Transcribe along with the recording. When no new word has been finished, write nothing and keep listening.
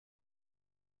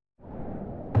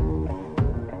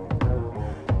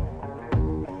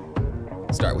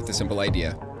Start with the simple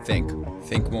idea. Think.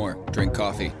 Think more. Drink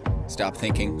coffee. Stop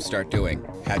thinking, start doing.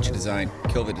 Hatch a design,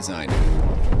 kill the design.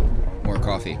 More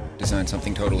coffee. Design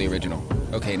something totally original.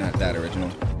 Okay, not that original.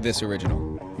 This original.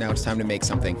 Now it's time to make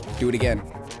something. Do it again.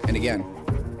 And again.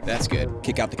 That's good.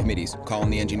 Kick out the committees. Call in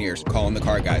the engineers. Call in the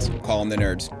car guys. Call in the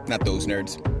nerds. Not those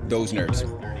nerds. Those nerds.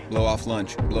 Blow off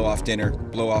lunch. Blow off dinner.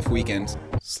 Blow off weekends.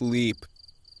 Sleep.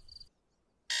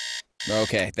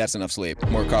 Okay, that's enough sleep.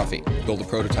 More coffee. Build a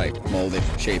prototype. Mold it.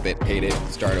 Shape it. Hate it.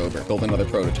 Start over. Build another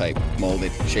prototype. Mold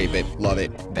it. Shape it. Love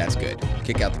it. That's good.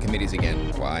 Kick out the committees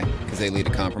again. Why? Because they lead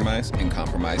to compromise, and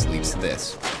compromise leads to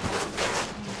this.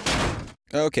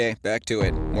 Okay, back to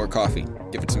it. More coffee.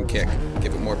 Give it some kick.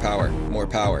 Give it more power. More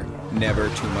power. Never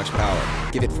too much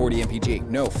power. Give it 40 mpg.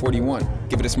 No, 41.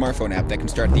 Give it a smartphone app that can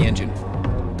start the engine.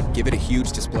 Give it a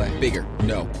huge display. Bigger.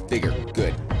 No. Bigger.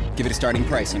 Good. Give it a starting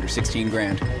price under 16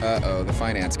 grand. Uh-oh, the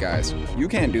finance guys. You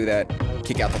can't do that.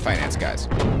 Kick out the finance guys.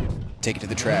 Take it to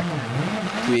the track.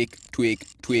 Tweak, tweak,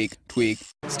 tweak, tweak.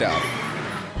 Stop.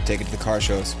 Take it to the car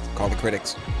shows. Call the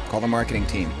critics. Call the marketing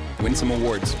team. Win some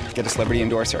awards. Get a celebrity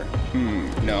endorser.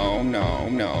 No, no,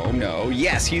 no, no.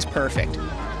 Yes, he's perfect.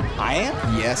 I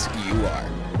am? Yes, you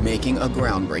are. Making a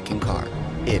groundbreaking car.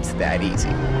 It's that easy.